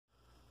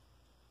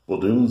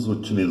Podemos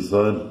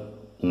utilizar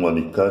um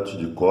alicate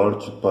de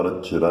corte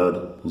para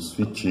tirar os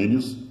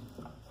fitilhos,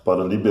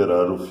 para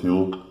liberar o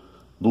fio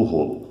do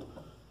rolo.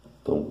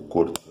 Então,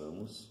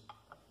 cortamos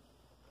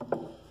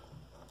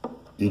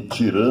e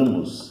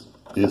tiramos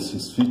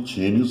esses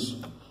fitilhos,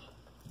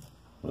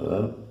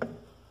 né,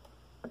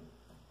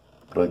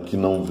 para que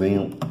não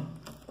venham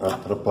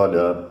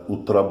atrapalhar o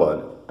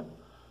trabalho.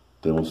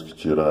 Temos que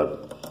tirar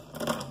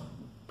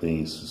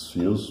bem esses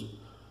fios,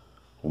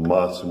 o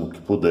máximo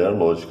que puder,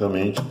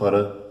 logicamente,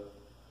 para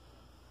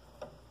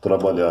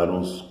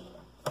trabalharmos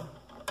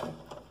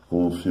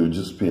com o fio de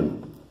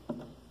espino.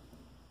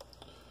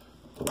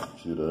 Então,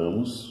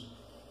 tiramos,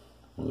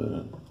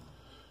 né,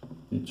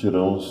 e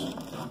tiramos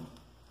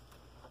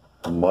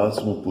o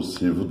máximo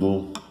possível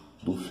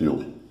do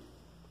fio.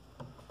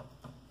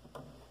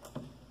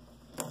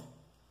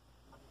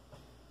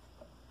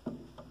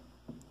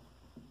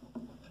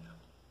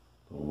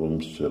 Então,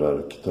 vamos tirar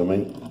aqui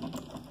também.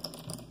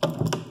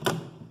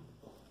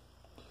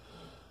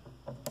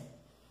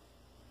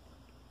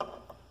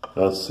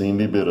 Assim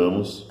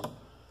liberamos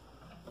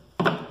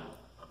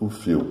o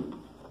fio.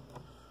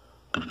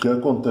 O que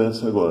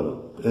acontece agora?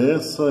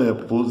 Essa é a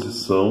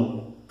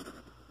posição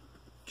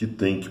que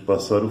tem que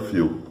passar o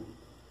fio.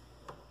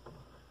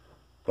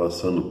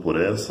 Passando por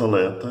essa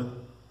aleta,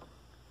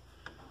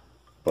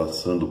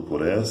 passando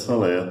por essa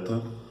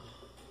aleta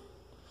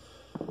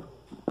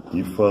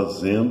e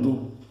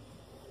fazendo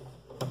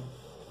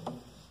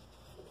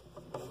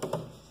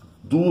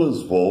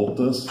 2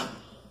 voltas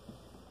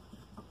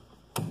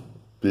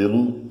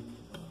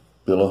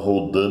pela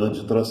roldana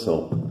de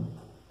tração,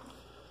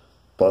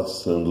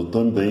 passando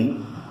também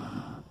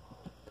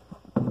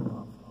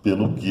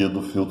pelo guia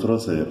do fio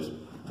traseiro.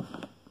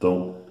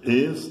 Então,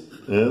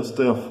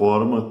 esta é a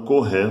forma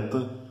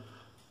correta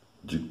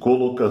de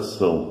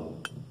colocação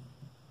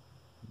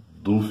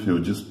do fio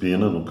de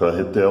espina no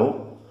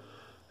carretel.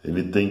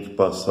 Ele tem que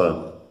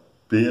passar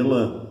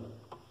pela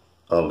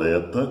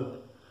aleta,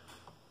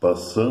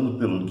 passando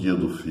pelo guia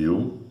do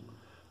fio,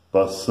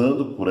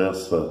 passando por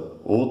essa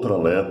outra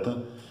aleta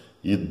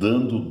e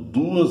dando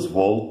 2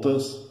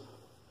 voltas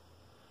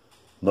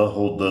na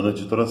roldana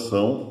de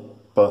tração,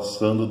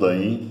 passando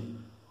daí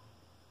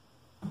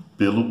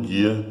pelo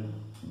guia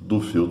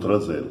do fio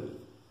traseiro.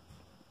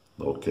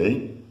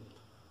 Ok?